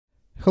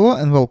Hello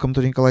and welcome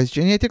to NCLEX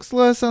genetics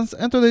lessons,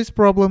 and today's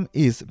problem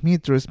is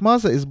Dmitri's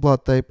mother is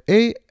blood type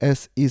A,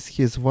 as is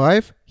his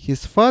wife,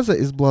 his father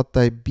is blood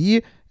type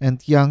B,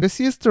 and younger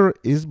sister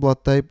is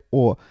blood type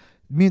O.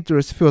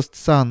 Dmitri's first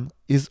son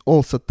is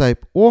also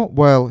type O,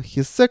 while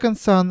his second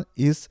son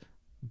is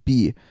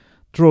B.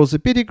 Draw the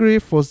pedigree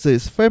for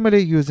this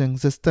family using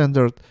the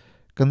standard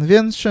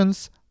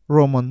conventions,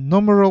 Roman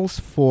numerals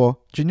for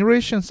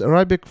generations,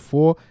 Arabic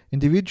for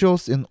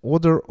individuals in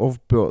order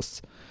of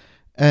birth,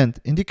 and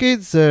indicate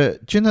the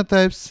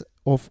genotypes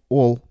of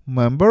all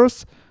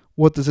members.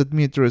 What is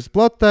Dmitri's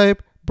blood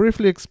type?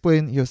 Briefly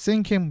explain your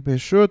thinking. Be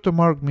sure to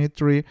mark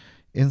Dmitri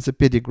in the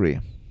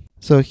pedigree.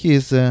 So here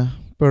is the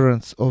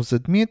parents of the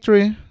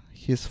Dmitri,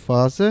 his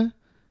father,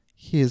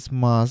 his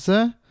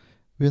mother.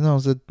 We know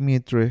that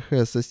Dmitri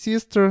has a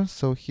sister,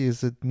 so here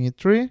is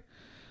Dmitri.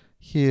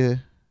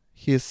 Here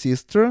his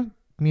sister.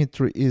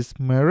 Dmitri is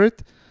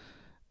married,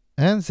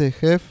 and they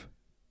have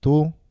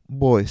two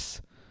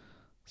boys.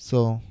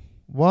 So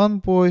one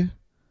boy,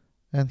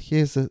 and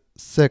here's a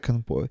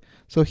second boy.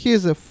 So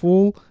here's a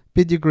full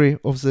pedigree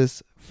of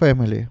this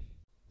family.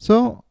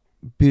 So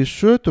be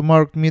sure to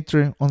mark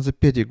Dmitri on the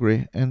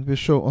pedigree, and we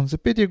show on the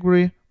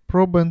pedigree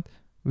proband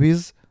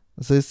with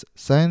this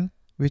sign,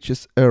 which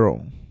is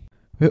arrow.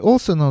 We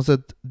also know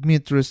that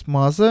Dmitri's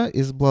mother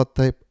is blood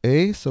type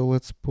A, so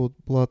let's put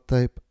blood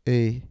type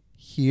A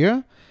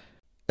here,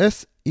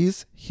 as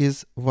is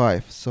his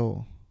wife.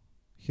 So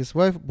his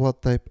wife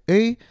blood type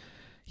A,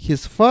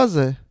 his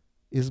father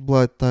is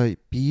blood type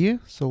B,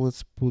 so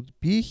let's put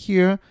B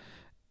here,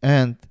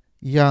 and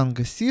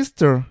younger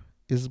sister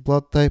is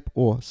blood type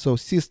O. So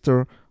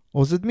sister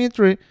of the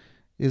Dmitri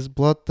is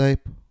blood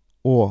type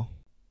O.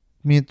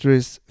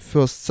 Dmitri's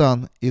first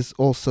son is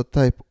also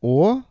type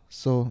O,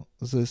 so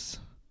this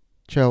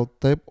child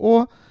type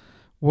O,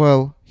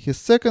 while his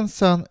second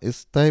son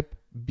is type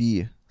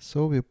B,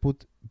 so we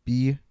put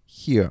B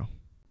here.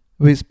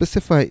 We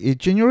specify each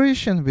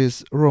generation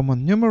with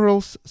Roman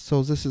numerals,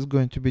 so this is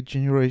going to be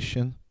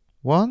generation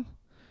 1,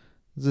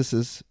 this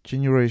is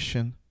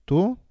generation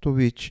 2, to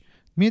which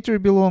Dmitri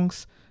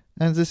belongs,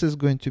 and this is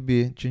going to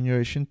be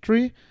generation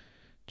 3,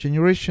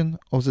 generation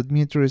of the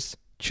Dmitri's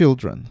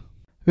children.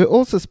 We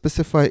also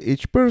specify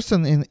each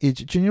person in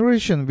each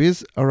generation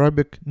with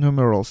Arabic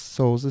numerals,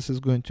 so this is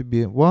going to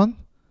be 1,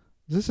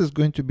 this is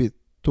going to be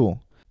 2,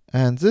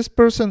 and this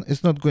person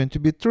is not going to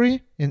be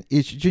 3. In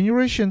each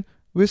generation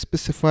we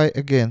specify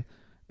again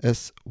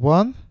as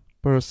 1,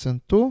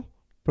 person 2,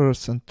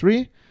 person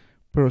 3,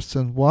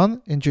 person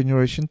 1 in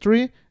generation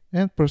 3,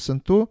 and person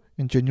 2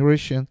 in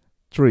generation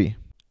 3.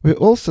 We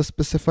also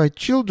specify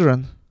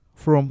children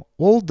from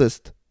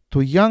oldest to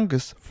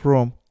youngest,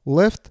 from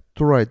left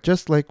to right,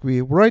 just like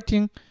we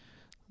writing.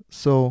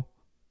 So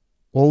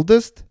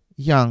oldest,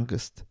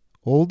 youngest,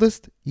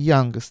 oldest,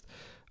 youngest.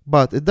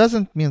 But it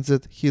doesn't mean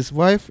that his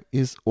wife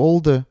is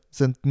older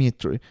than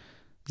Dmitri.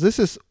 This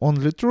is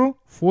only true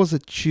for the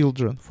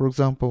children. For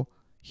example,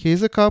 he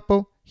is a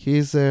couple, he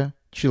is a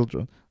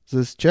children.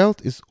 This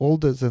child is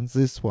older than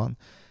this one.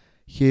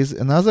 He is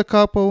another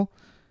couple,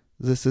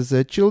 this is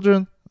their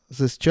children,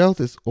 this child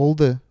is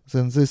older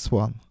than this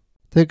one.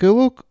 Take a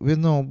look, we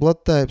know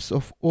blood types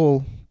of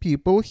all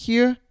people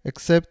here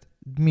except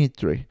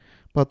Dmitri.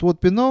 But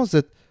what we know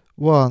that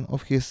one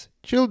of his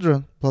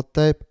children blood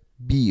type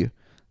B.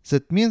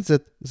 That means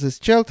that this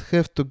child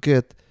have to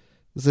get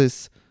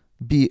this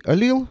B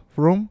allele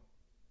from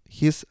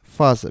his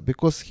father,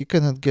 because he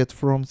cannot get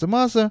from the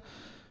mother,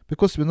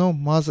 because we know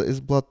mother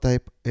is blood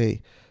type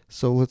A.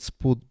 So let's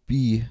put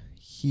B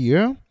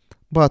here.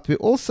 But we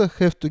also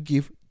have to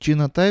give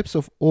genotypes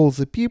of all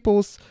the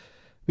peoples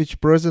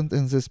which present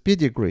in this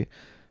pedigree.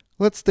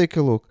 Let's take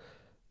a look.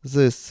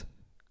 This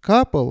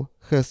couple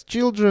has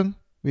children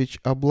which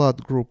are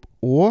blood group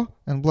O,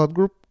 and blood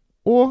group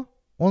O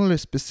only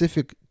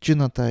specific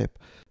genotype.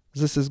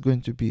 This is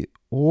going to be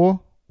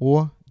O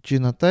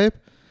genotype,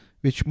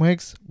 which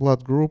makes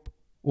blood group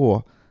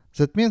O.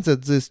 That means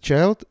that this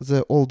child,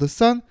 the oldest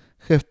son,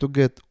 have to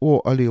get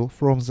O allele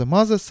from the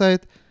mother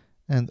side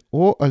and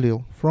O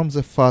allele from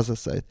the father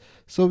side.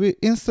 So we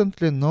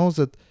instantly know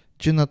that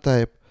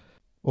genotype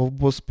of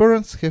both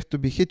parents have to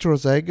be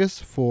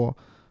heterozygous for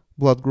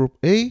blood group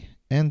A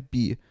and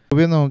B.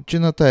 We know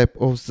genotype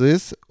of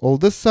this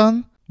oldest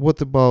son.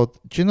 What about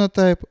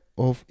genotype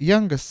of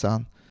youngest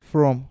son?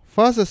 From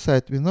father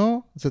side we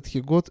know that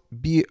he got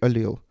B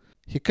allele.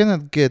 He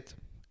cannot get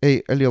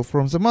A allele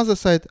from the mother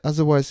side,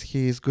 otherwise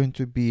he is going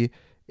to be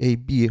a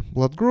B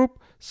blood group.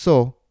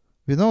 So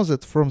we know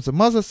that from the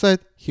mother side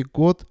he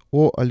got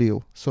O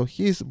allele, so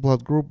he is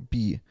blood group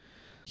B.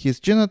 His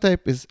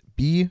genotype is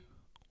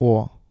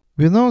BO.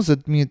 We know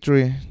that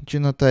Dmitri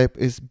genotype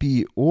is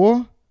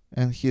BO,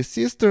 and his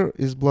sister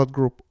is blood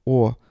group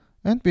O,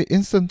 and we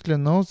instantly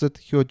know that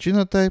her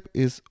genotype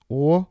is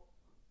O.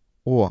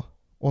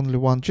 Only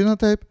one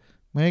genotype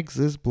makes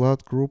this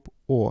blood group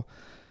O.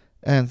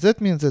 And that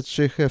means that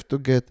she have to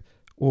get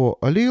O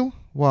allele,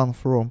 one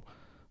from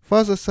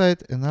father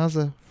side,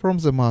 another from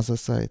the mother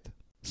side.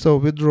 So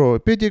we draw a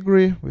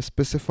pedigree, we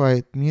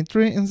specify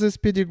Dmitri in this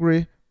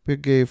pedigree, we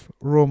gave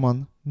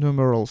Roman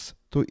numerals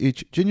to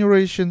each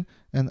generation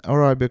and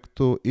Arabic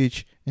to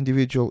each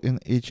individual in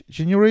each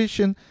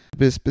generation.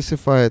 We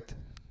specified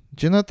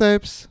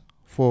genotypes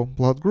for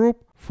blood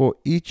group for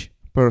each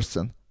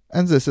person.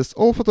 And this is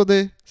all for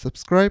today.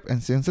 Subscribe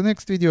and see you in the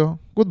next video.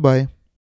 Goodbye.